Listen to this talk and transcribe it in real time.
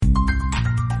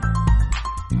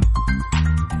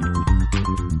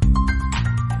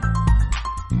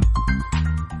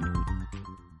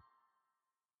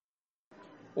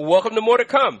Welcome to More to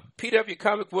Come, PW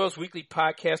Comic World's weekly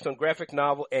podcast on graphic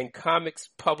novel and comics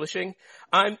publishing.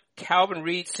 I'm Calvin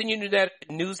Reed, senior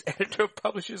news editor of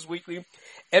Publishers Weekly,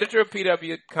 editor of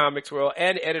PW Comics World,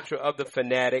 and editor of The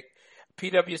Fanatic,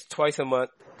 PW's twice a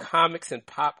month comics and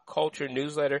pop culture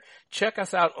newsletter. Check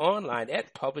us out online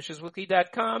at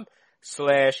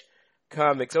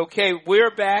publishersweekly.com/comics. Okay,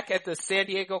 we're back at the San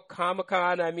Diego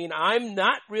Comic-Con. I mean, I'm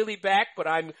not really back, but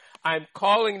I'm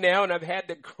calling now, and I've had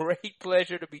the great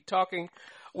pleasure to be talking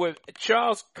with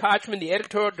Charles Kochman, the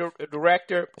editorial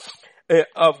director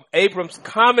of Abrams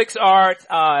Comics Art,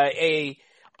 a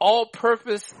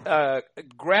all-purpose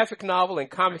graphic novel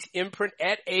and comics imprint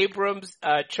at Abrams.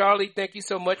 Charlie, thank you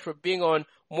so much for being on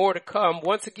More to Come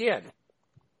once again.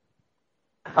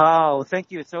 Oh,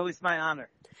 thank you. It's always my honor.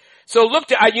 So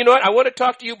look, you know what? I want to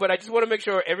talk to you, but I just want to make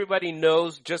sure everybody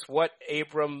knows just what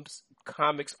Abrams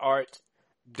Comics Art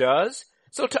does.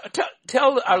 So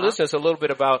tell our listeners a little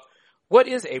bit about what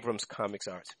is Abrams Comics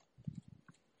Arts.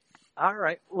 All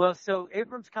right. Well, so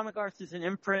Abrams Comic Arts is an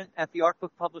imprint at the art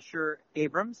book publisher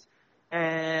Abrams.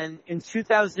 And in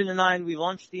 2009, we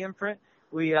launched the imprint.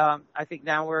 We, I think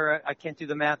now I can't do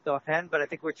the math offhand, but I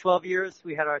think we're 12 years.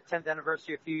 We had our 10th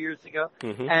anniversary a few years ago.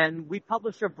 Mm-hmm. And we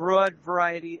publish a broad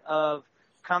variety of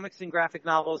comics and graphic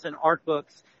novels and art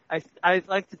books. I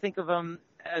like to think of them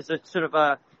as a sort of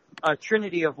a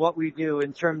trinity of what we do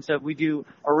in terms of we do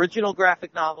original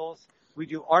graphic novels, we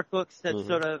do art books that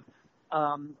sort of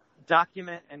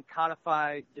document and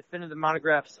codify definitive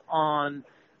monographs on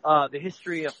the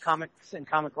history of comics and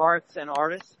comic arts and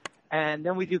artists. And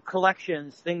then we do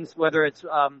collections, things, whether it's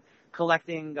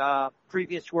collecting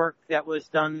previous work that was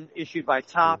done, issued by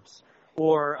Topps,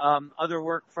 or other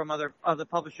work from other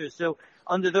publishers. So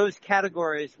under those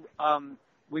categories,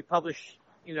 we publish,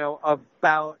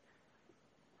 about,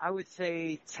 I would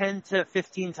say, 10 to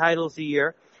 15 titles a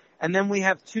year. And then we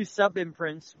have two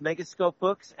sub-imprints, Megascope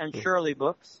Books and Shirley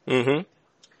Books. Mm-hmm.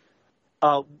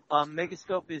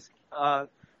 Megascope is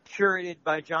curated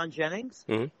by John Jennings.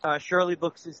 Mm-hmm. Shirley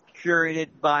Books is curated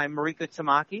by Mariko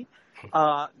Tamaki.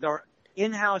 The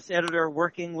in-house editor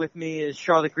working with me is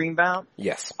Charlotte Greenbaum.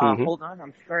 Yes. Hold on.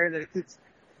 I'm sorry that it keeps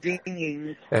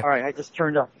dinging. All right, I just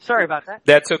turned off. Sorry about that.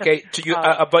 That's okay.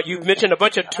 But you've mentioned a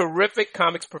bunch of terrific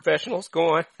comics professionals.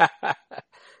 Go on.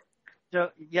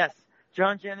 So, yes.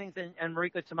 John Jennings and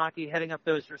Mariko Tamaki heading up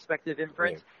those respective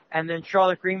imprints. Yeah. And then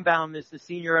Charlotte Greenbaum is the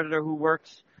senior editor who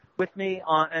works with me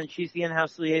and she's the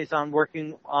in-house liaison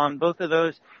working on both of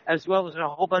those, as well as a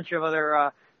whole bunch of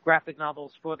other graphic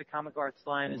novels for the comic arts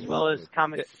line, as well as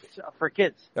comics for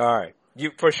kids. All right.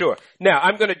 For sure. Now,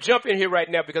 I'm going to jump in here right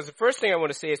now because the first thing I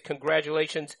want to say is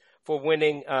congratulations for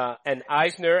winning an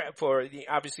Eisner for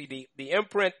obviously the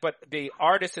imprint, but the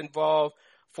artists involved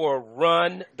for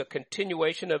Run, the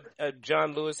continuation of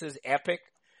John Lewis's epic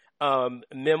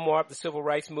memoir of the civil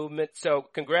rights movement. So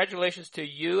congratulations to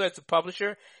you as the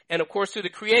publisher, and of course to the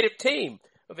creative team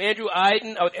of Andrew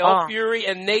Aydin, of El Fury,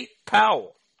 and Nate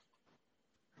Powell.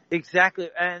 Exactly,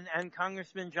 and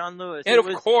Congressman John Lewis. And of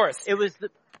course. It was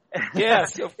the...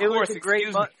 Yes, of it course. Was a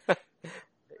great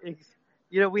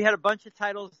we had a bunch of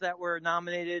titles that were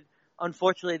nominated.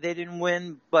 Unfortunately, they didn't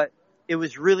win, but it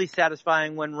was really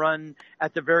satisfying when Run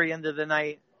at the very end of the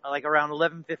night, like around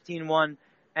 11:15, won.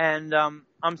 And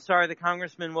I'm sorry the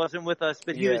congressman wasn't with us,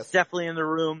 but he was definitely in the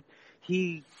room.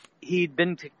 He'd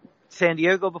been to San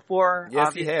Diego before. Yes,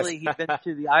 obviously. He'd been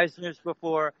to the Eisners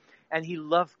before, and he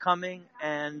loved coming.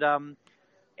 And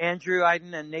Andrew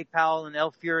Aydin and Nate Powell and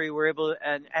El Fury were able to,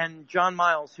 and John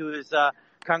Miles, who is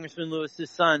Congressman Lewis's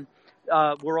son,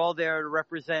 were all there to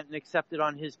represent and accept it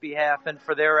on his behalf and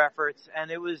for their efforts.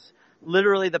 And it was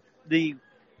literally the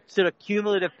sort of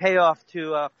cumulative payoff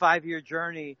to a 5-year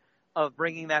journey of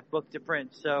bringing that book to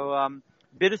print. So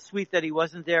bittersweet that he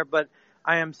wasn't there, but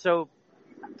I am so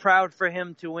proud for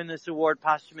him to win this award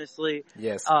posthumously.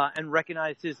 Yes. And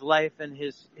recognize his life and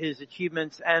his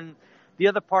achievements. And the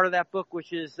other part of that book,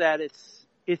 which is that it's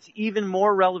even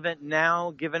more relevant now,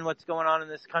 given what's going on in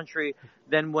this country,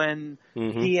 than when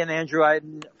he and Andrew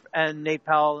Aydin and Nate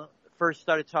Powell first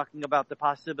started talking about the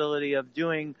possibility of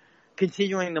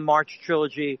continuing the March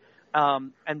trilogy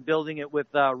and building it with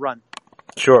Run.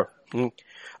 Sure.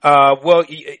 Well,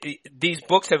 these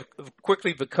books have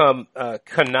quickly become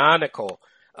canonical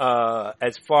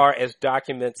as far as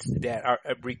documents that are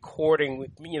recording,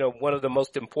 one of the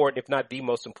most important, if not the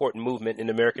most important movement in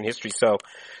American history. So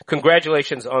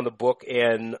congratulations on the book.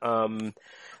 And, well,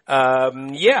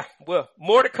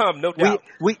 more to come, no doubt.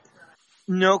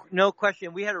 No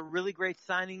question. We had a really great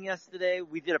signing yesterday.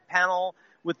 We did a panel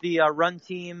with the Run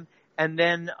team. And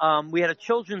then we had a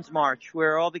children's march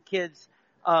where all the kids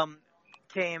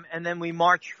came, and then we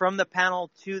marched from the panel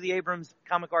to the Abrams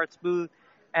Comic Arts booth,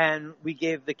 and we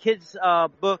gave the kids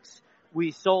books.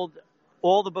 We sold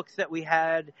all the books that we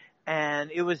had,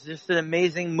 and it was just an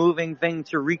amazing, moving thing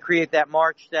to recreate that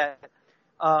march that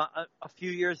a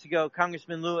few years ago,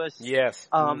 Congressman Lewis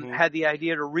had the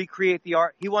idea to recreate the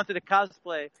art. He wanted to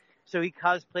cosplay, so he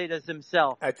cosplayed as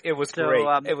himself. It was great.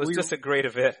 It was just a great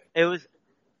event. It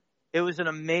was an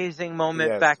amazing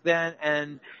moment back then,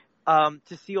 and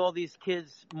to see all these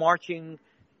kids marching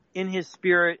in his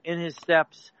spirit, in his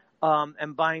steps,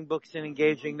 and buying books and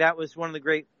engaging. That was one of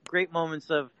the great moments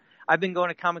of. I've been going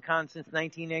to Comic-Con since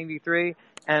 1993,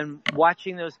 and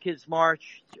watching those kids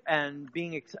march and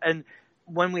and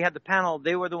when we had the panel,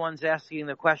 they were the ones asking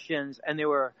the questions, and they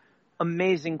were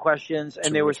amazing questions,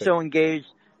 and they were so engaged.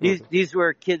 These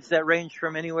were kids that ranged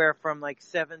from anywhere from like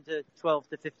 7 to 12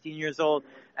 to 15 years old,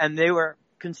 and they were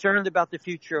concerned about the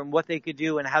future and what they could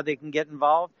do and how they can get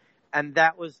involved. And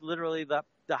that was literally the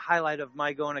highlight of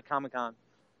my going to Comic-Con.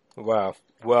 Wow.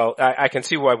 Well, I can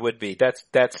see why it would be.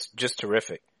 That's just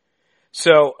terrific.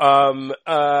 So,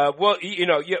 well, you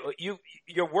know,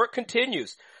 your work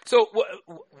continues. So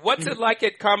what's it like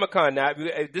at Comic-Con? Now,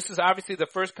 this is obviously the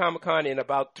first Comic-Con in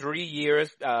about 3 years,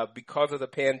 because of the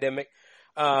pandemic.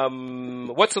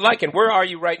 What's it like, and where are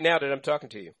you right now that I'm talking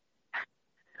to you?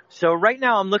 So right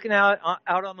now I'm looking out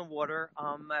on the water.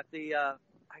 At the,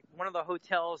 one of the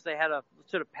hotels, they had a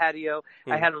sort of patio.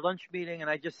 I had a lunch meeting, and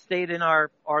I just stayed in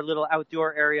our little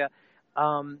outdoor area.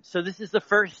 So this is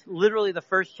literally the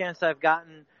first chance I've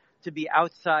gotten to be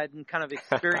outside and kind of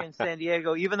experience San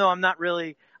Diego, even though I'm not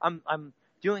really, I'm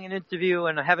doing an interview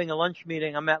and having a lunch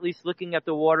meeting. I'm at least looking at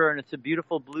the water, and it's a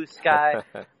beautiful blue sky.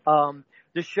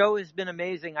 The show has been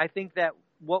amazing. I think that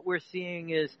what we're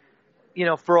seeing is, you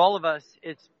know, for all of us,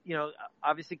 it's, you know,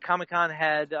 obviously Comic-Con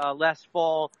had, last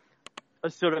fall a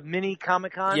sort of mini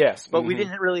Comic-Con. Yes. But we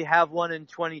didn't really have one in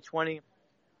 2020.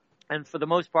 And for the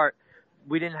most part,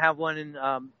 we didn't have one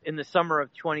in the summer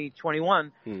of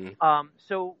 2021.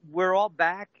 So we're all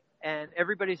back, and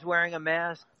everybody's wearing a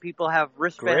mask. People have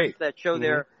wristbands that show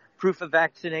their proof of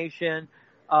vaccination.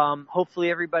 Hopefully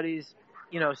everybody's,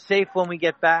 you know, safe when we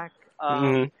get back.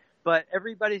 But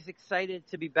everybody's excited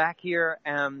to be back here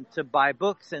and to buy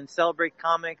books and celebrate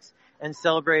comics and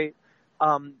celebrate,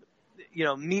 you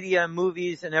know, media,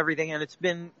 movies, and everything. And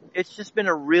it's just been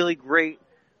a really great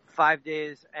 5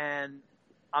 days, and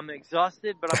I'm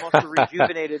exhausted, but I'm also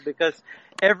rejuvenated because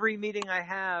every meeting I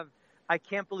have, I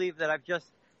can't believe that I've just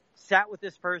sat with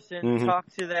this person,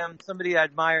 talked to them, somebody I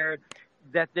admired,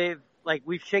 that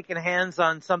we've shaken hands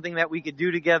on something that we could do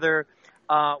together,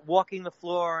 walking the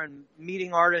floor and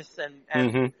meeting artists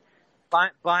and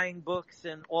buying books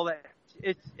and all that.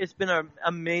 It's been an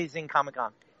amazing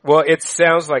Comic-Con. Well, it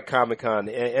sounds like Comic-Con,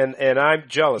 and I'm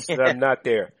jealous that I'm not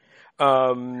there.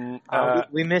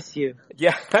 We miss you.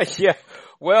 Yeah, yeah.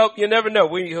 Well, you never know.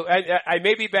 I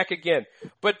may be back again,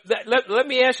 but let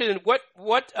me ask you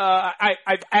I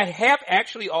have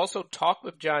actually also talked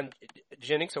with John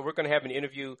Jennings, so we're going to have an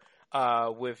interview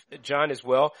with John as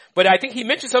well. But I think he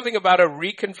mentioned something about a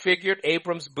reconfigured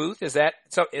Abrams booth.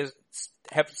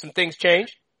 Have some things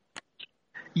changed?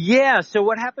 Yeah, so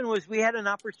what happened was we had an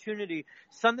opportunity.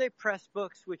 Sunday Press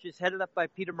Books, which is headed up by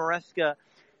Peter Maresca,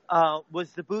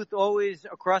 was the booth always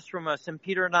across from us. And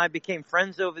Peter and I became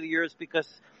friends over the years because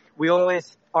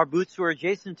our booths were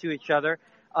adjacent to each other.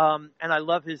 And I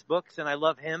love his books and I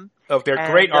love him. Oh,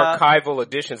 they're great archival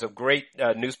editions of great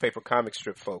newspaper comic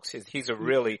strip folks. He's a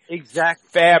really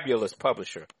fabulous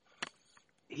publisher.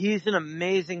 He's an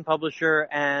amazing publisher,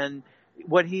 and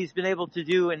what he's been able to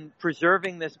do in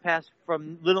preserving this past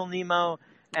from Little Nemo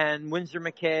and Winsor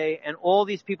McKay and all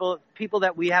these people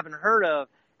that we haven't heard of,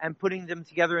 and putting them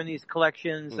together in these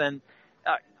collections. And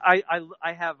I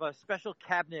have a special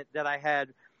cabinet that I had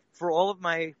for all of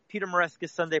my Peter Maresca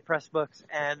Sunday Press books,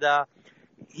 and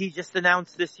he just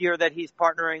announced this year that he's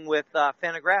partnering with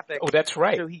Fantagraphics. Oh, that's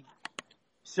right.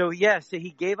 So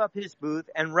he gave up his booth,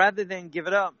 and rather than give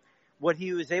it up, what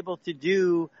he was able to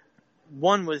do,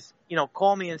 one was, you know,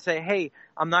 call me and say, hey,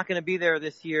 I'm not going to be there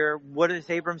this year. What does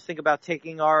Abrams think about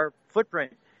taking our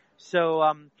footprint?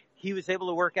 So he was able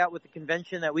to work out with the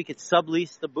convention that we could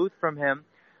sublease the booth from him.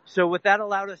 So what that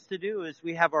allowed us to do is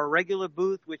we have our regular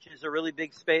booth, which is a really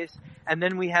big space, and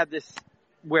then we have this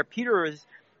where Peter is,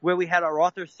 where we had our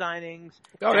author signings.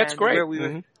 Oh, that's great. Where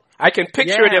we I can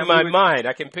picture it in my mind.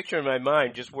 I can picture in my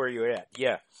mind just where you're at.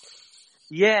 Yeah.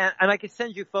 Yeah, and I could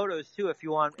send you photos too if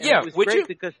you want. And yeah, it was would great you?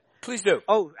 Because, please do.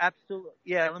 Oh, absolutely.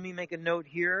 Yeah, let me make a note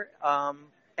here.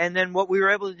 And then what we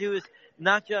were able to do is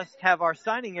not just have our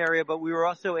signing area, but we were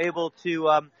also able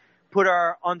to put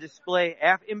on display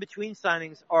in between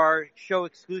signings are show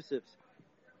exclusives.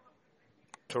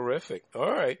 Terrific.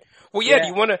 All right. Well, yeah. Do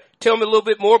you want to tell me a little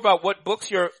bit more about what books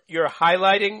you're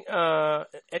highlighting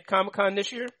at Comic-Con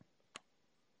this year?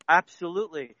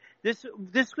 Absolutely. This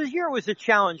year was a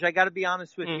challenge. I got to be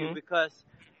honest with you, because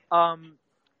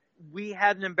we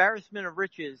had an embarrassment of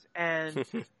riches, and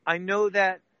I know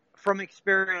that from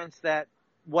experience that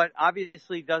what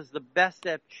obviously does the best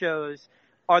at shows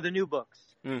are the new books.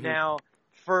 Now,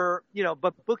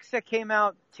 but books that came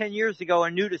out 10 years ago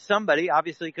are new to somebody,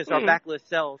 obviously, because our backlist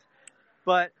sells.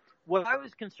 But what I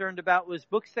was concerned about was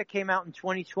books that came out in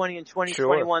 2020 and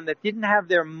 2021 that didn't have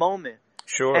their moment.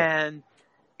 Sure. And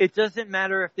it doesn't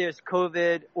matter if there's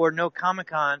COVID or no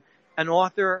Comic-Con, an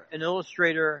author, an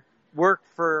illustrator work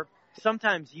for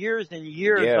sometimes years and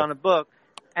years on a book,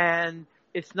 and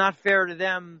it's not fair to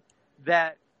them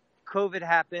that COVID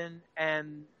happened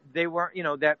and they weren't,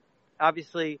 that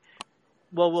obviously,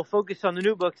 well, we'll focus on the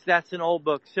new books. That's an old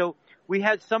book. So we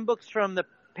had some books from the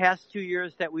past 2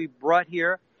 years that we brought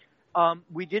here.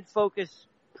 We did focus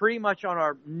pretty much on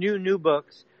our new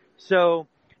books. So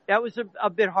that was a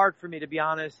bit hard for me, to be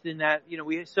honest, in that,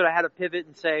 we sort of had to pivot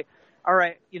and say, all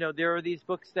right, there are these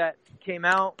books that came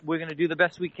out. We're going to do the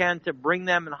best we can to bring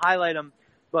them and highlight them.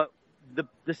 But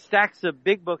the stacks of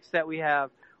big books that we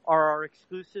have are our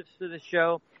exclusives to the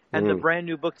show and the brand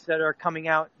new books that are coming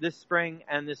out this spring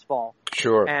and this fall.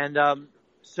 Sure. And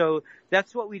so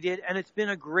that's what we did. And it's been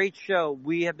a great show.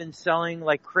 We have been selling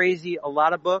like crazy a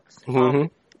lot of books.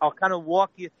 I'll kind of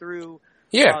walk you through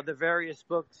the various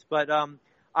books. But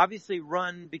obviously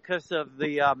run because of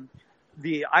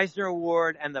the Eisner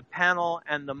Award and the panel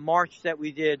and the march that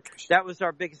we did. That was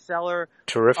our biggest seller.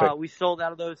 Terrific. We sold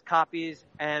out of those copies.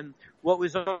 And what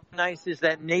was nice is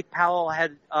that Nate Powell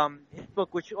had his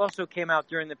book, which also came out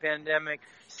during the pandemic,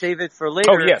 Save It for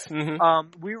Later. Oh, yes.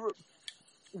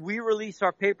 We released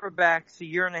our paperbacks a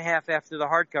year and a half after the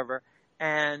hardcover.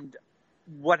 And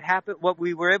what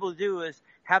we were able to do is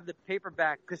have the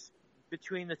paperback, because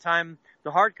between the time the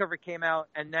hardcover came out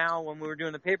and now when we were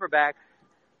doing the paperback,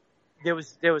 there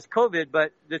was COVID,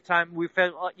 but the time we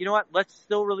felt, you know what, let's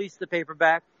still release the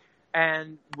paperback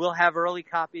and we'll have early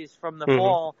copies from the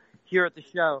fall here at the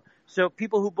show. So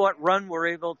people who bought Run were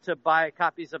able to buy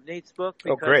copies of Nate's book.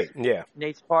 Oh, great. Yeah.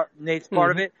 Nate's part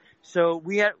of it. So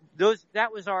we had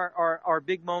that was our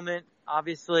big moment,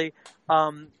 obviously.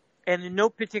 And in no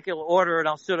particular order, and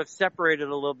I'll sort of separate it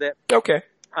a little bit. Okay.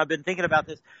 I've been thinking about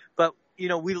this, but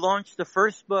we launched the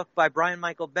first book by Brian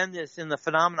Michael Bendis in the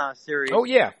Phenomena series. Oh,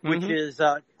 yeah. Which is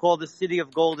called The City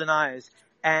of Golden Eyes.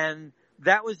 And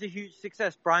that was a huge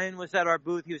success. Brian was at our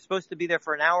booth. He was supposed to be there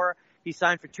for an hour. He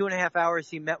signed for 2.5 hours.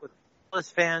 He met with his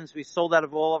fans. We sold out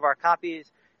of all of our copies.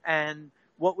 And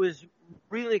what was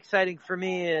really exciting for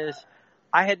me is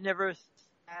I had never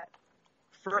sat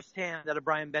firsthand at a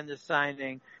Brian Bendis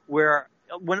signing where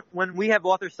when we have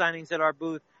author signings at our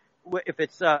booth, if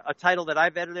it's a title that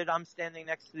I've edited, I'm standing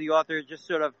next to the author, just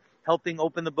sort of helping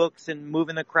open the books and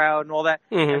moving the crowd and all that.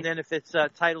 And then if it's a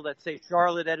title that, say,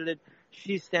 Charlotte edited,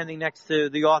 she's standing next to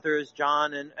the authors,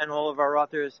 John and all of our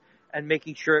authors, and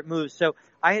making sure it moves. So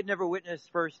I had never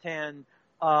witnessed firsthand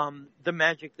the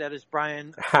magic that is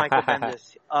Brian Michael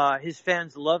Bendis. His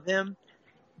fans love him.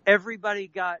 Everybody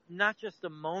got not just a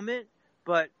moment,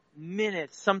 but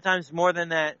minutes, sometimes more than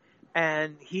that.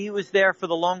 And he was there for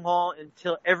the long haul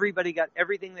until everybody got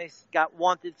everything they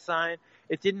wanted signed.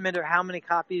 It didn't matter how many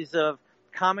copies of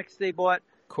comics they bought.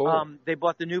 Cool. They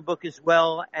bought the new book as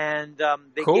well, and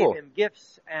they gave him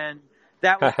gifts, and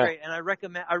that was great. And I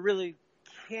really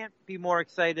can't be more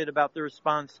excited about the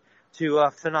response to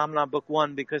Phenomenon Book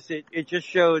 1, because it just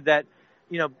showed that,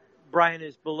 Brian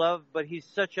is beloved, but he's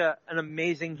such an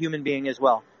amazing human being as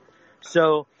well.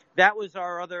 So that was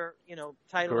our other,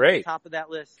 title at the top of that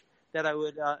list that I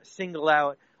would single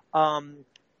out.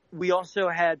 We also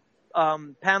had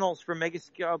panels for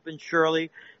Megascope and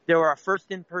Shirley. There were our first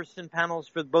in-person panels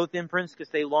for both imprints because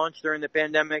they launched during the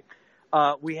pandemic.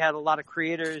 We had a lot of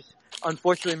creators.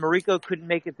 Unfortunately, Mariko couldn't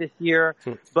make it this year,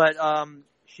 but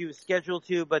she was scheduled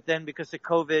to, but then because of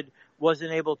COVID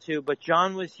wasn't able to. But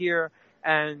John was here,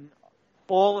 and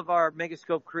all of our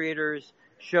Megascope creators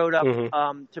showed up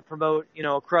to promote,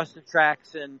 Across the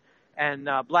Tracks and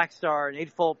Black Star and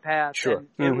Eightfold Path. Sure.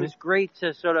 And it was great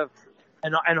to sort of,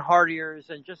 and Hard Ears,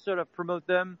 and just sort of promote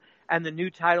them and the new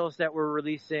titles that we're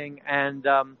releasing. And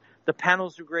the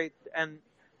panels are great. And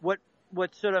what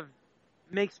sort of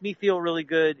makes me feel really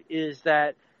good is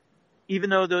that even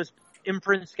though those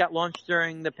imprints got launched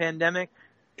during the pandemic,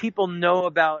 people know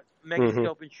about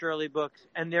Megascope and Shirley books,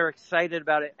 and they're excited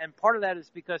about it. And part of that is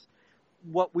because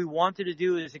what we wanted to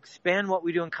do is expand what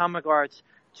we do in comic arts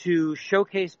to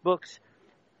showcase books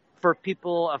for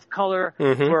people of color,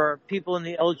 for people in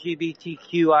the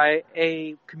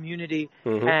LGBTQIA community,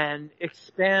 and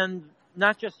expand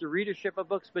not just the readership of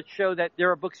books, but show that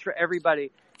there are books for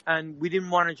everybody. And we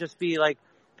didn't want to just be like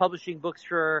publishing books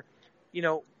for,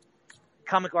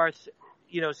 comic arts,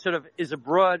 sort of is a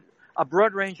broad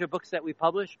range of books that we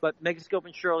publish, but Megascope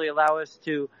and Shirley allow us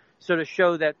to sort of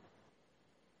show that.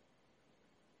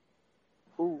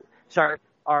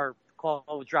 Our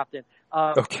call dropped in.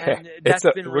 Okay. And that's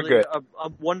been really a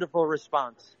wonderful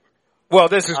response. Well,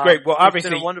 this is great. Well, obviously,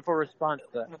 it's been a wonderful response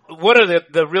to that. One of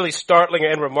the really startling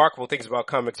and remarkable things about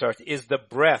comics art is the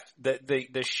breadth,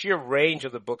 the sheer range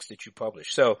of the books that you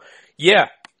publish. So, yeah.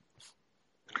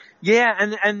 Yeah,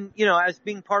 and as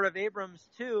being part of Abrams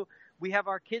too, we have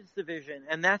our kids division,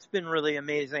 and that's been really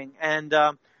amazing. And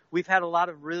we've had a lot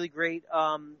of really great,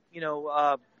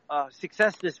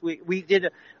 success this week. We did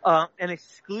an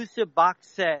exclusive box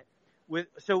set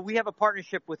so we have a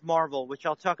partnership with Marvel, which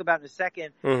I'll talk about in a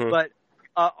second. But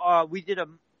we did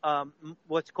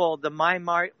what's called the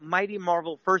Mighty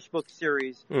Marvel First Book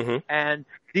series, and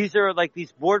these are like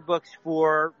these board books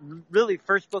for really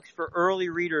first books for early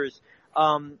readers.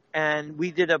 And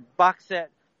we did a box set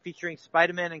featuring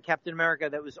Spider-Man and Captain America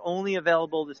that was only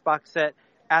available, this box set,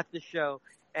 at the show.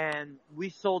 And we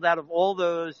sold out of all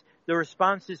those. The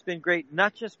response has been great,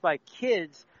 not just by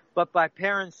kids, but by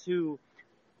parents who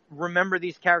remember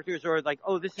these characters or like,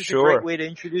 oh, this is a great way to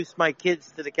introduce my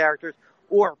kids to the characters.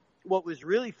 Or what was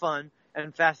really fun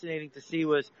and fascinating to see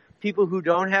was people who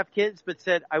don't have kids but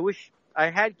said, I wish I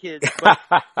had kids, but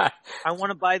I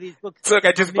want to buy these books. Look,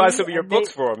 I just buy some of your books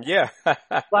for them. Yeah.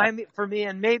 for me,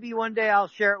 and maybe one day I'll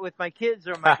share it with my kids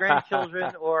or my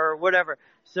grandchildren or whatever.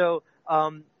 So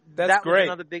that was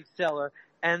another big seller.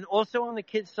 And also on the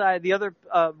kids' side, the other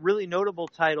really notable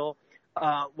title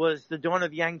was The Dawn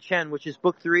of Yang Chen, which is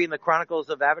book 3 in the Chronicles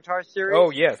of Avatar series.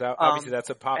 Oh, yes. Obviously, that's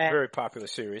a very popular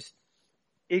series.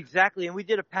 Exactly. And we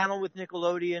did a panel with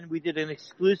Nickelodeon. We did an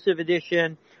exclusive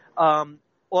edition.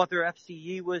 Author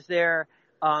FCE was there.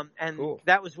 And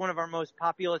that was one of our most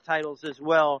popular titles as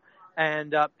well.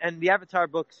 And the Avatar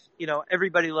books,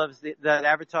 everybody loves that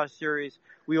Avatar series.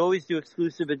 We always do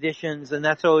exclusive editions, and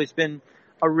that's always been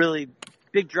a really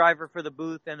big driver for the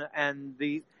booth. And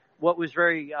what was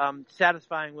very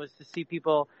satisfying was to see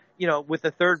people, with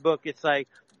the third book, it's like,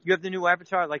 you have the new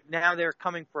Avatar, like now they're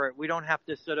coming for it. We don't have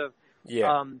to sort of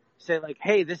say like,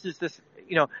 hey, this is this,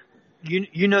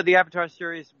 the Avatar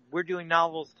series, we're doing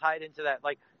novels tied into that.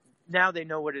 Like now they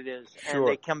know what it is and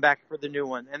they come back for the new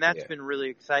one. And that's been really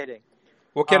exciting.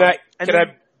 Well, can I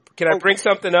bring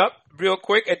something up real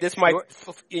quick? And this might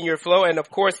in your flow. And of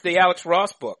course the Alex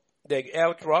Ross book, the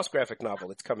Alex Ross graphic novel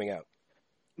that's coming out.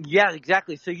 Yeah,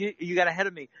 exactly. So you got ahead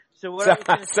of me. So what I was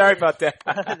gonna sorry about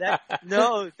that.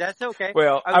 No, that's okay.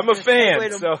 Well, I'm a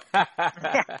fan, so.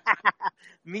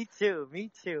 Me too.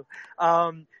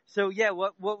 So yeah,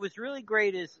 what was really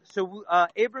great is,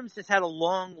 Abrams has had a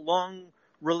long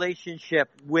relationship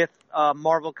with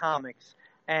Marvel Comics.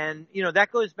 And,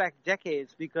 that goes back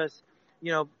decades because,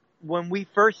 when we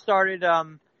first started,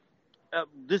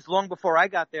 this is long before I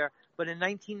got there, but in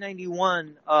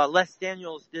 1991, Les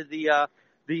Daniels did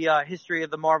the history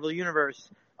of the Marvel Universe.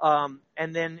 And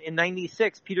then in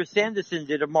 96, Peter Sanderson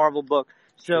did a Marvel book.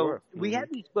 So we had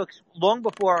these books long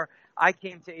before I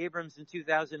came to Abrams in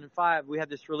 2005. We had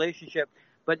this relationship.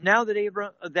 But now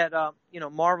that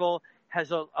Marvel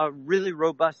has a really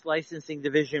robust licensing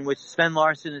division, which Sven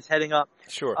Larson is heading up.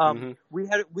 We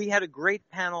had a great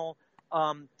panel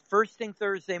first thing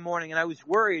Thursday morning, and I was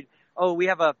worried. Oh, we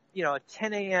have a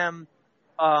 10 a.m.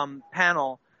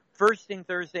 Panel first thing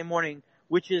Thursday morning,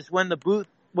 which is when the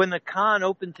con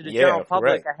opened to the general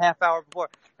public a half hour before.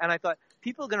 And I thought,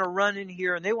 people are going to run in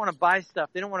here and they want to buy stuff.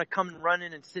 They don't want to come and run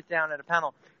in and sit down at a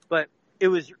panel. But it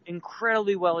was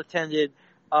incredibly well attended.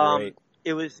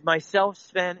 It was myself,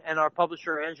 Sven, and our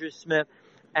publisher, Andrew Smith.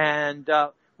 And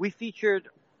we featured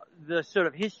the sort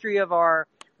of history of our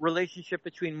relationship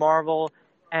between Marvel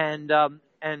and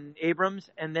Abrams.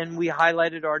 And then we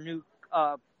highlighted our new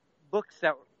books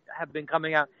that have been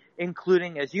coming out,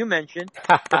 including, as you mentioned,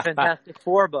 the Fantastic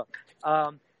Four book.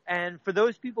 And for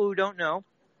those people who don't know,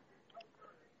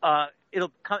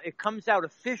 it comes out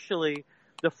officially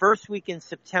the first week in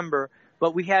September,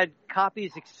 but we had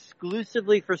copies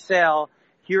exclusively for sale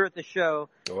here at the show.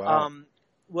 Wow.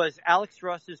 Was Alex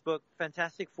Ross's book,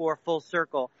 Fantastic Four Full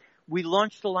Circle. We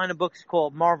launched a line of books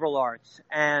called Marvel Arts,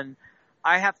 and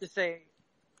I have to say,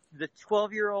 the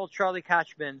 12-year-old Charlie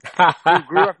Kochman, who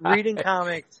grew up reading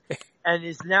comics, and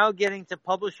is now getting to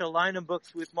publish a line of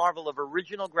books with Marvel of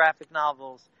original graphic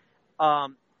novels.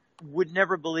 Would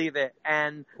never believe it.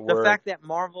 And the fact that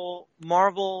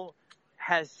Marvel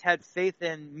has had faith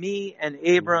in me and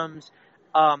Abrams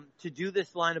to do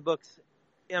this line of books.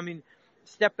 I mean,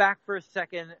 step back for a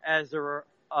second as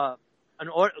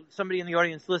somebody in the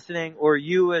audience listening, or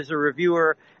you as a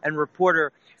reviewer and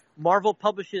reporter. Marvel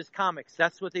publishes comics.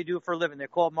 That's what they do for a living. They're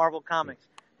called Marvel Comics.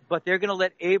 But they're going to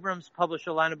let Abrams publish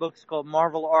a line of books called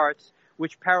Marvel Arts,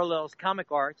 which parallels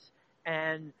Comic Arts.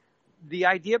 And the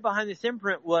idea behind this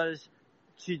imprint was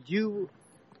to do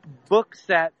books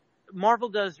that Marvel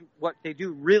does what they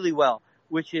do really well,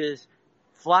 which is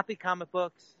floppy comic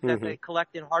books that they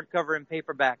collect in hardcover and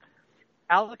paperback.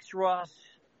 Alex Ross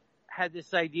had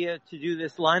this idea to do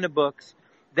this line of books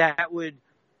that would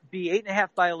be 8.5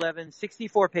 by 11,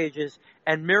 64 pages,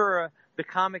 and mirror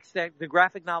the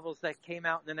graphic novels that came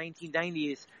out in the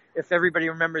 1990s. If everybody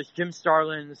remembers Jim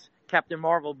Starlin's Captain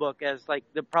Marvel book as like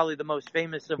probably the most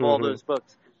famous of all those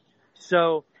books.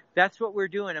 So that's what we're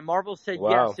doing. And Marvel said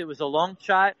yes. It was a long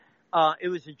shot. It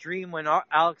was a dream when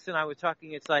Alex and I were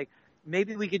talking. It's like,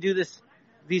 maybe we could do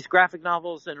these graphic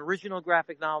novels and original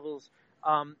graphic novels,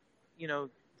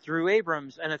 through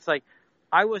Abrams. And it's like,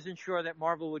 I wasn't sure that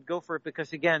Marvel would go for it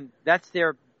because, again, that's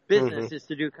their business is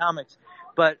to do comics.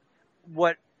 But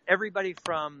what everybody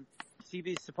from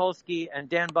C.B. Sapolsky and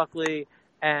Dan Buckley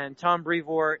and Tom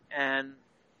Brevoort and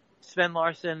Sven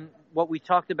Larson, what we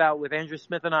talked about with Andrew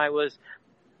Smith and I was,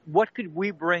 what could we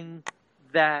bring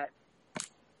that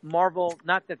Marvel,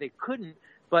 not that they couldn't,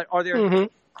 but are there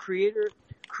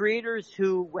creators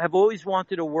who have always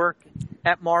wanted to work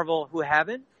at Marvel who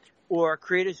haven't, or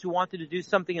creators who wanted to do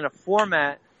something in a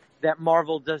format that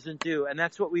Marvel doesn't do? And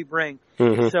that's what we bring.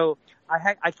 So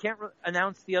I can't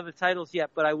announce the other titles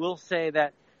yet, but I will say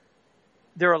that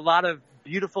there are a lot of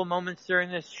beautiful moments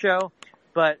during this show,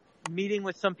 but meeting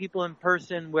with some people in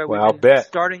person where we've been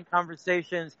starting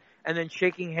conversations and then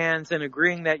shaking hands and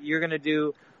agreeing that you're going to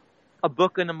do a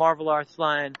book in the Marvel Arts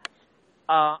line.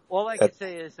 All I can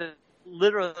say is that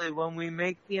literally when we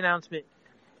make the announcement,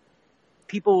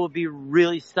 people will be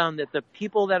really stunned that the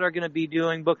people that are going to be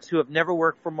doing books who have never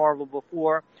worked for Marvel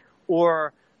before,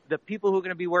 or the people who are going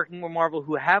to be working with Marvel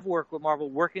who have worked with Marvel,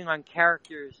 working on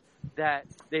characters that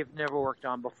they've never worked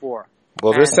on before.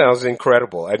 Well, this sounds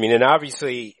incredible. I mean, and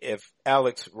obviously if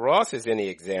Alex Ross is any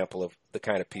example of the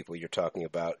kind of people you're talking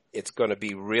about, it's going to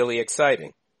be really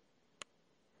exciting.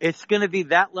 It's going to be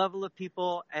that level of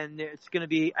people, and it's going to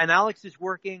be, and Alex is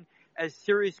working as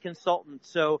series consultant.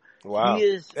 So he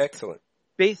is excellent.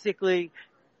 Basically,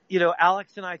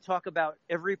 Alex and I talk about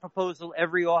every proposal,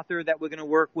 every author that we're going to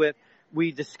work with.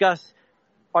 We discuss,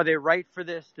 are they right for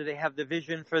this? Do they have the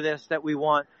vision for this that we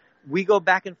want? We go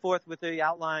back and forth with the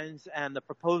outlines and the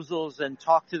proposals and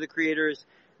talk to the creators.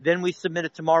 Then we submit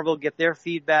it to Marvel, get their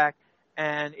feedback.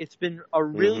 And it's been a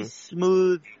really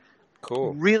smooth,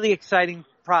 really exciting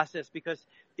process, because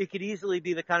it could easily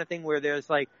be the kind of thing where there's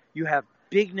like, you have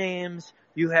big names,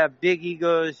 you have big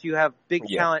egos, you have big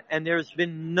talent, and there's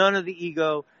been none of the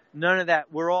ego, none of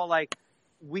that. We're all like,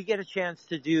 we get a chance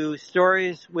to do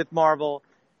stories with Marvel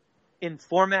in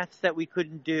formats that we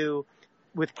couldn't do,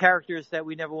 with characters that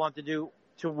we never wanted to do,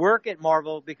 to work at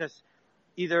Marvel because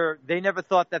either they never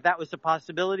thought that was a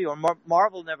possibility, or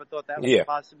Marvel never thought that was a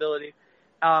possibility.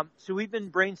 So we've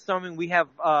been brainstorming. We have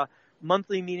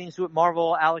monthly meetings with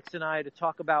Marvel, Alex and I, to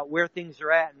talk about where things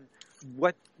are at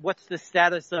and what's the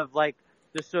status of like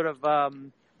the sort of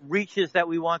reaches that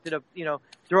we wanted to,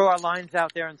 throw our lines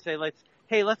out there and say,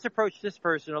 let's approach this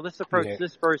person, or let's approach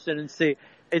this person and see.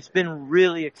 It's been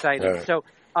really exciting. Right. So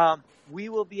we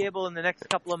will be able in the next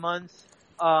couple of months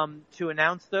to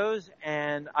announce those,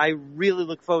 and I really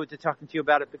look forward to talking to you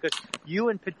about it, because you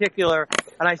in particular,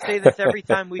 and I say this every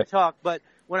time we talk, but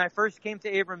when I first came to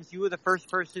Abrams, you were the first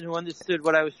person who understood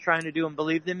what I was trying to do and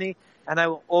believed in me, and I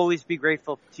will always be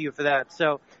grateful to you for that.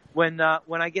 So when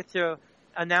I get to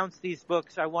announce these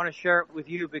books, I want to share it with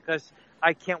you, because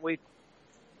I can't wait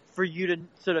for you to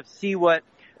sort of see what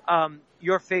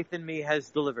your faith in me has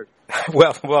delivered.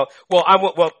 Well,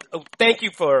 thank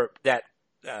you for that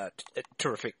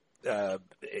terrific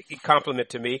compliment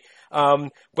to me.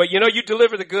 But you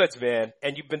deliver the goods, man,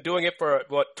 and you've been doing it for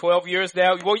 12 years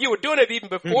now. Well, you were doing it even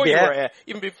before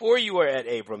you were at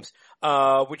Abrams,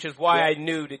 which is why I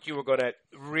knew that you were going to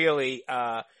really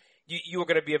you were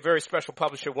going to be a very special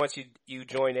publisher once you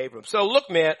joined Abrams. So look,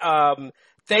 man,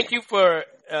 thank you for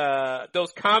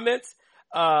those comments.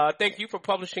 Thank you for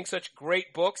publishing such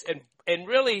great books, and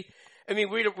really, I mean,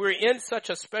 we're in such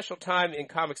a special time in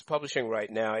comics publishing right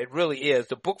now. It really is.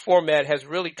 The book format has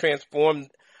really transformed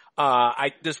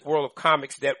this world of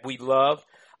comics that we love.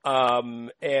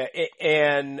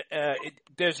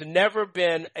 There's never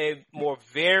been a more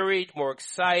varied, more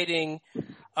exciting,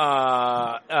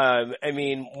 more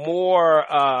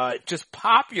just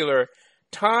popular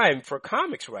time for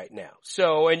comics right now.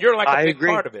 So, and you're like a big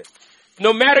part of it.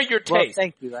 No matter your taste. Well,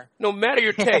 thank you. No matter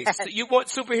your taste. You want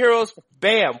superheroes?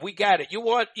 Bam, we got it. You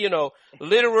want,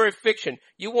 literary fiction.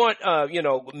 You want,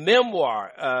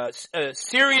 memoir,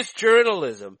 serious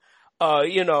journalism.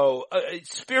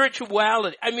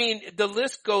 Spirituality. I mean, the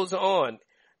list goes on.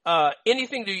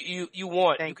 Anything that you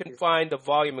want, you can find the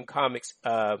volume in comics,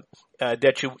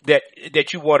 that you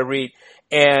want to read.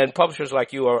 And publishers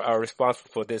like you are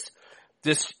responsible for this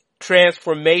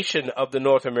transformation of the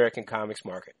North American comics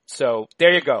market. So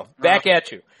there you go. Back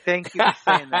at you. Thank you for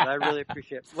saying that. I really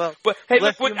appreciate it. Well, but hey,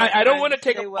 look, I don't want to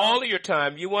take up all of your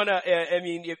time. You want to,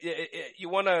 you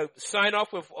want to sign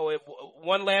off with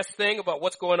one last thing about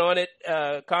what's going on at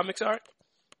Comics Art?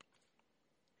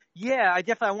 Yeah,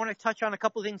 I want to touch on a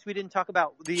couple of things we didn't talk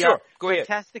about. Sure, go ahead.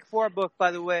 Fantastic Four book, by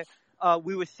the way,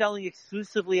 we were selling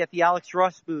exclusively at the Alex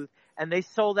Ross booth, and they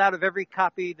sold out of every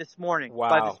copy this morning. Wow.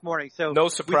 By this morning. So no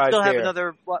surprise we still have there.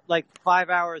 another, 5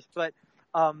 hours, but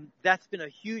that's been a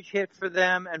huge hit for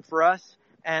them and for us.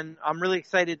 And I'm really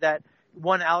excited that,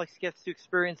 one, Alex gets to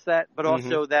experience that, but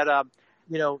also that,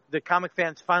 the comic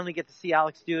fans finally get to see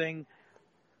Alex doing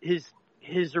his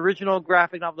original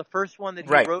graphic novel, the first one that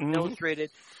he wrote and illustrated.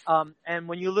 And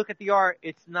when you look at the art,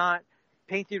 it's not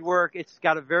painted work. It's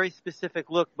got a very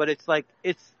specific look, but it's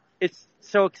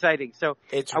so exciting. So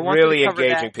it's really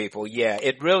engaging people. Yeah,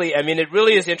 it really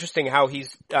is interesting how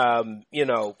he's,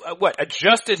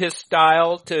 adjusted his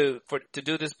style to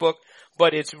do this book,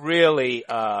 but it's really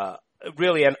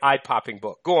an eye-popping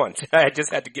book. Go on. I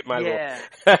just had to get my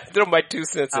throw my 2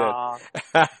 cents in.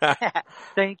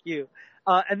 Thank you.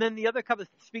 And then the other couple,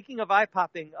 speaking of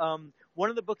eye-popping, one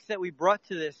of the books that we brought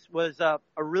to this was a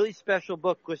really special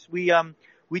book, because we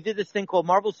did this thing called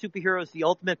Marvel Superheroes, the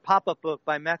Ultimate Pop-Up Book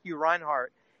by Matthew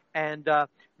Reinhart. And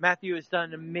Matthew has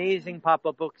done amazing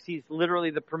pop-up books. He's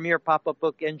literally the premier pop-up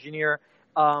book engineer.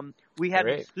 We had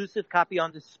an exclusive copy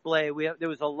on display. There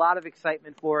was a lot of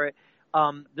excitement for it.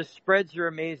 The spreads are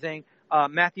amazing.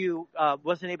 Matthew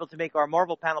wasn't able to make our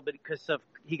Marvel panel because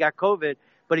he got COVID,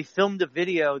 but he filmed a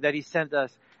video that he sent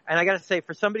us. And I got to say,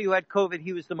 for somebody who had COVID,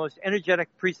 he was the most energetic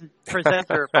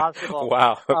presenter possible.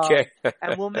 Wow. Okay.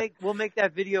 And we'll make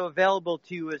that video available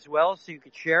to you as well, so you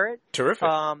could share it. Terrific.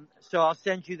 So I'll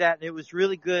send you that, and it was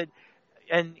really good.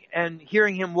 And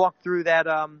hearing him walk through that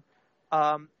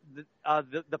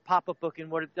the pop-up book and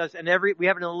what it does, and we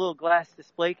have it in a little glass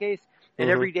display case, and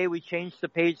every day we change the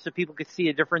page so people could see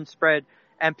a different spread.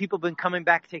 And people have been coming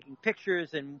back, taking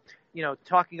pictures, and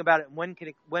talking about it.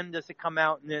 And when does it come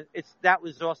out? And that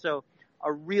was also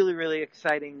a really, really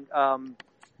exciting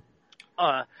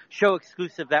show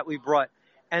exclusive that we brought.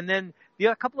 And then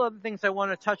a couple other things I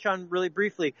want to touch on really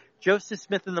briefly. Joseph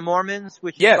Smith and the Mormons,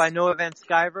 which is by Noah Van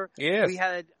Sciver. Yes.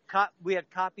 We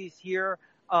had copies here.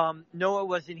 Noah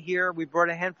wasn't here. We brought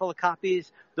a handful of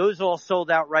copies. Those all sold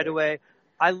out right away.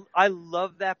 I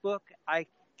love that book. I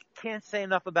can't say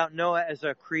enough about Noah as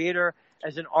a creator,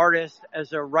 as an artist,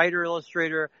 as a writer,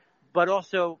 illustrator, but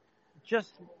also just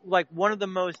like one of the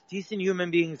most decent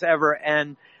human beings ever.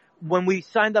 And when we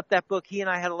signed up that book, he and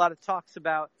I had a lot of talks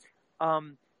about,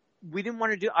 we didn't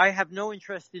want to I have no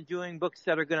interest in doing books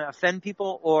that are going to offend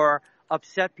people or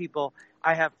upset people.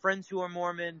 I have friends who are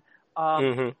Mormon.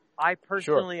 I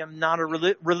personally am not a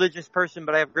religious person,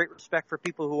 but I have great respect for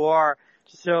people who are.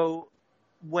 So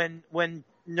when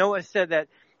Noah said that,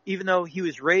 even though he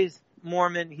was raised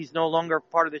Mormon, he's no longer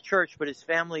part of the church, but his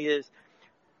family is.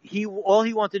 All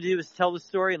he wanted to do was tell the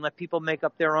story and let people make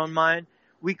up their own mind.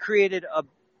 We created a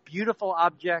beautiful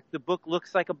object. The book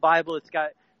looks like a Bible. It's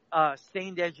got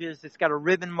stained edges. It's got a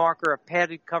ribbon marker, a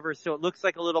padded cover, so it looks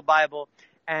like a little Bible.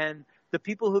 And the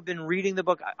people who've been reading the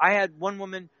book, I had one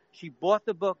woman, she bought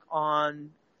the book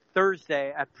on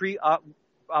Thursday at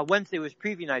Wednesday was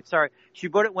preview night. Sorry. She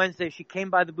bought it Wednesday. She came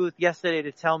by the booth yesterday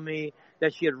to tell me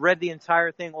that she had read the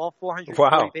entire thing, all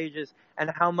 440 pages, and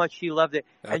how much she loved it.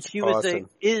 And she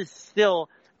is still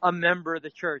a member of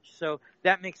the church. So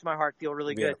that makes my heart feel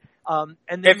really good. And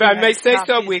then if I may say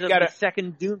so, we've got a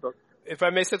second Dune book. If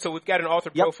I may say so, we've got an author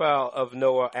profile of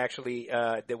Noah actually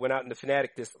that went out in the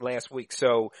Fanatic this last week.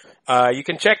 So you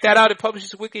can check that out at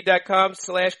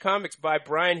publishersweekly.com/comics by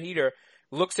Brian Heater.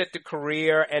 Looks at the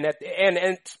career and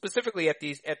and specifically at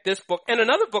this book and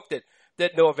another book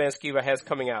that Noah Van Sciver has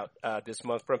coming out this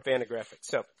month from Fantagraphics.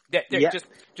 So just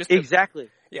exactly.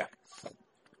 Yeah.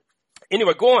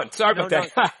 Anyway, go on. Sorry about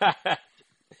that.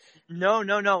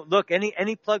 No. Look,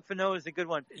 any plug for Noah is a good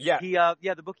one. Yeah.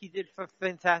 The book he did for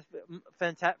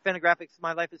Fantagraphics,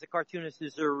 My Life as a Cartoonist,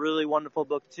 is a really wonderful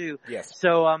book too. Yes.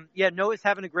 So, Noah's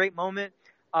having a great moment.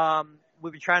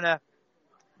 We've been trying to,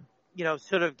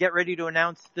 sort of get ready to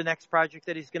announce the next project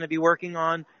that he's going to be working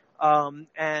on.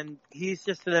 And he's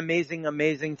just an amazing,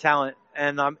 amazing talent.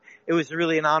 And, it was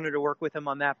really an honor to work with him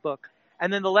on that book.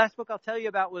 And then the last book I'll tell you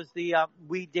about was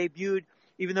we debuted,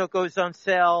 even though it goes on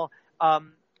sale,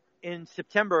 in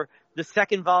September, the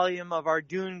second volume of our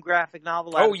Dune graphic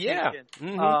novel adaptation. Oh,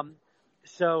 yeah. Mm-hmm.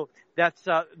 So that's,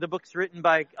 the book's written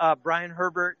by, Brian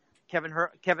Herbert, Kevin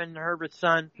Herbert's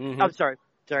son. Mm-hmm. I'm sorry.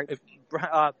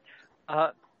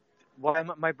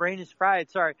 My brain is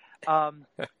fried. Sorry.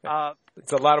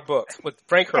 It's a lot of books with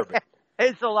Frank Herbert.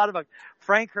 It's a lot of books.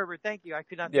 Frank Herbert. Thank you. I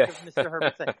could not think of Mr.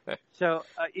 Herbert's name. So,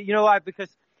 you know why? Because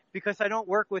I don't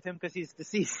work with him because he's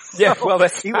deceased. So Yeah, well,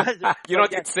 that's, you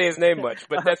don't get to say his name much,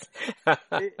 but that's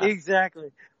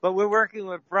exactly. But we're working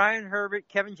with Brian Herbert,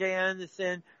 Kevin J.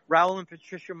 Anderson, Raul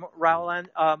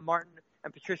Martin,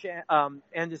 and Patricia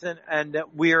Anderson, and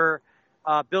we're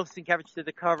Bill Sienkiewicz did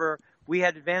the cover. We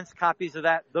had advanced copies of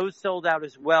that; those sold out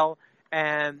as well.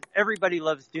 And everybody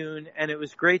loves Dune, and it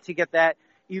was great to get that,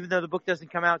 even though the book doesn't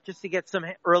come out, just to get some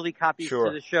early copies Sure.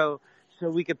 to the show so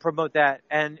we could promote that.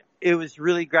 And it was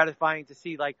really gratifying to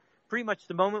see, like, pretty much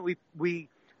the moment we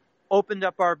opened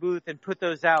up our booth and put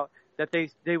those out, that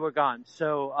they were gone.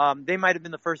 So they might have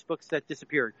been the first books that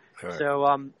disappeared. Right.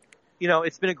 So,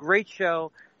 it's been a great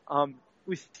show.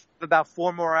 We have about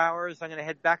 4 more hours. I'm going to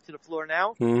head back to the floor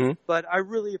now. Mm-hmm. But I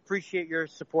really appreciate your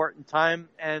support and time.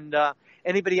 And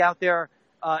anybody out there,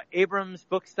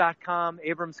 AbramsBooks.com,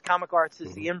 Abrams Comic Arts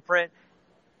is the imprint.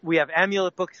 We have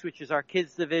Amulet Books, which is our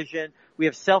kids division. We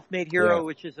have Self-Made Hero,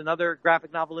 which is another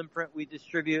graphic novel imprint we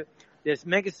distribute. There's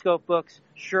Megascope Books,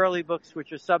 Shirley Books,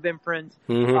 which are sub-imprints.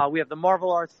 Mm-hmm. We have the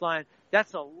Marvel Arts line.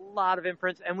 That's a lot of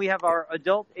imprints. And we have our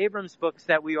adult Abrams books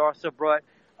that we also brought.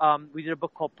 We did a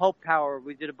book called Pulp Power.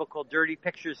 We did a book called Dirty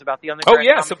Pictures about the underground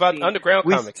yes, about scene. underground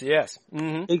comics, yes.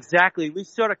 Mm-hmm. Exactly. We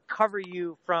sort of cover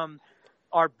you from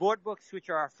our board books, which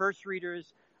are our first readers,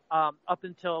 up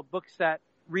until books that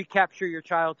recapture your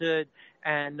childhood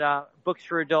and books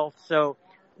for adults. So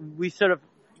we sort of,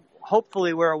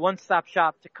 hopefully, we're a one-stop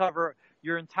shop to cover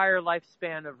your entire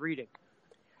lifespan of reading.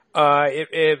 One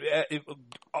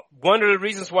of the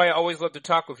reasons why I always love to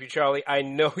talk with you, Charlie, I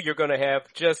know you're going to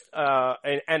have just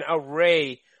an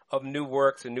array of new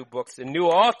works and new books and new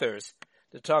authors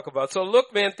to talk about. So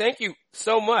look, man, thank you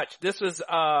so much. This was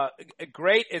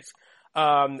great. It's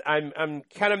I'm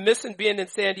kind of missing being in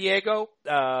San Diego,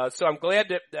 so I'm glad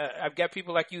that I've got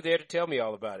people like you there to tell me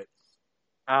all about it.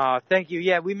 Thank you.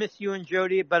 Yeah, we miss you and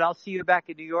Jody, but I'll see you back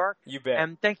in New York. You bet.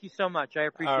 And thank you so much. I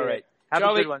appreciate all right. it. Have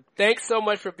Charlie, a good one. Thanks so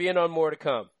much for being on More to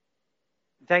Come.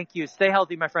 Thank you. Stay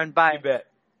healthy, my friend. Bye. You bet.